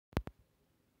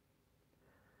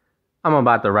I'm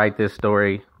about to write this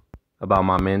story about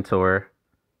my mentor,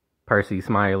 Percy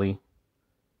Smiley,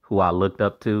 who I looked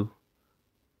up to,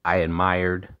 I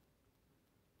admired.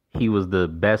 He was the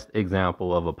best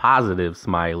example of a positive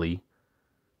Smiley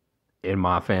in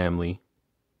my family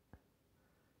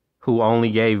who only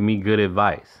gave me good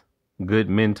advice, good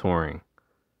mentoring,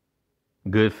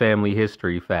 good family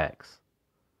history facts.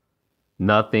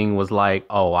 Nothing was like,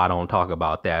 oh, I don't talk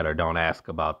about that or don't ask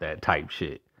about that type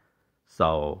shit.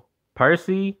 So,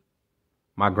 Percy,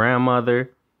 my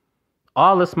grandmother,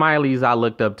 all the Smileys I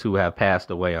looked up to have passed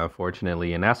away,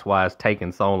 unfortunately. And that's why it's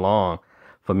taken so long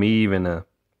for me even to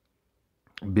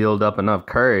build up enough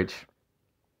courage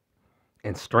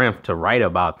and strength to write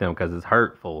about them, because it's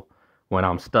hurtful when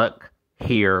I'm stuck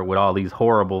here with all these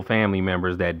horrible family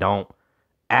members that don't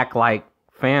act like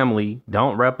family,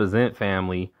 don't represent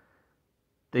family.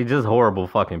 They just horrible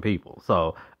fucking people.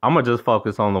 So I'm going to just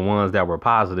focus on the ones that were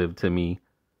positive to me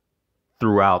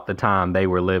throughout the time they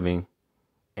were living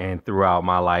and throughout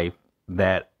my life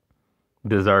that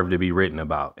deserve to be written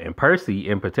about. And Percy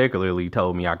in particularly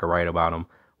told me I could write about him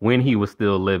when he was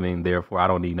still living. Therefore, I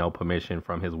don't need no permission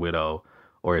from his widow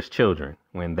or his children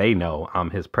when they know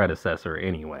I'm his predecessor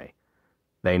anyway.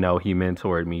 They know he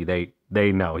mentored me.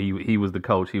 They know he was the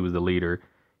coach. He was the leader.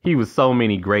 He was so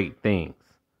many great things.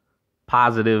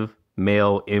 Positive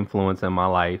male influence in my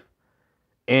life.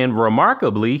 And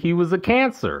remarkably, he was a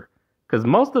Cancer. Because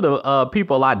most of the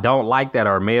people I don't like that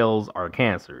are males are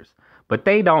Cancers. But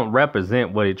they don't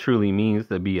represent what it truly means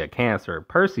to be a Cancer.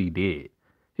 Percy did.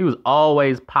 He was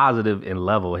always positive and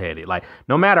level-headed. Like,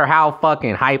 no matter how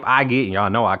fucking hype I get, and y'all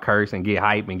know I curse and get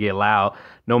hype and get loud,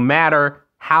 no matter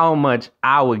how much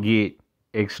I would get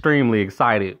extremely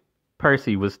excited,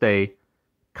 Percy would stay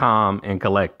calm and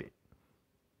collected.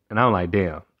 And I'm like,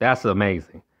 damn, that's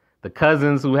amazing. The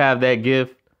cousins who have that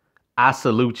gift, I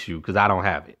salute you, because I don't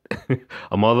have it.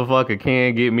 A motherfucker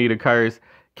can get me to curse,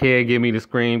 can get me to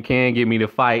scream, can get me to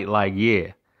fight. Like,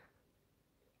 yeah.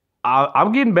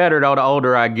 I'm getting better, though, the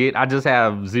older I get. I just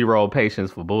have zero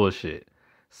patience for bullshit.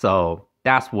 So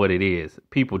that's what it is.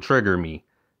 People trigger me.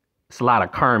 It's a lot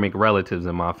of karmic relatives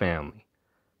in my family.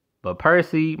 But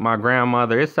Percy, my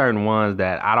grandmother, it's certain ones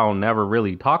that I don't never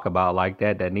really talk about like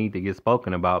that need to get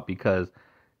spoken about, because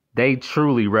they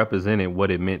truly represented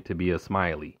what it meant to be a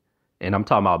Smiley. And I'm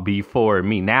talking about before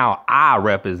me. Now I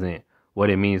represent what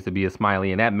it means to be a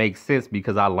Smiley. And that makes sense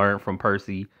because I learned from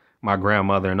Percy, my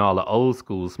grandmother, and all the old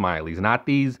school Smileys. Not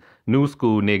these new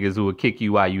school niggas who will kick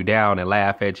you while you down and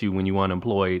laugh at you when you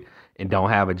unemployed and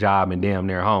don't have a job and damn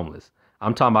near homeless.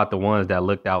 I'm talking about the ones that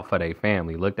looked out for their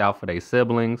family, looked out for their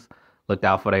siblings, looked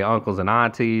out for their uncles and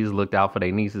aunties, looked out for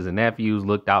their nieces and nephews,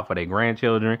 looked out for their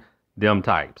grandchildren, them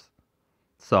types.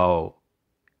 So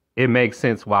it makes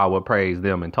sense why I would praise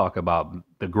them and talk about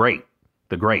the greats,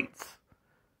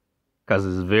 because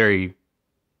there's very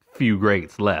few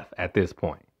greats left at this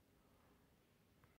point.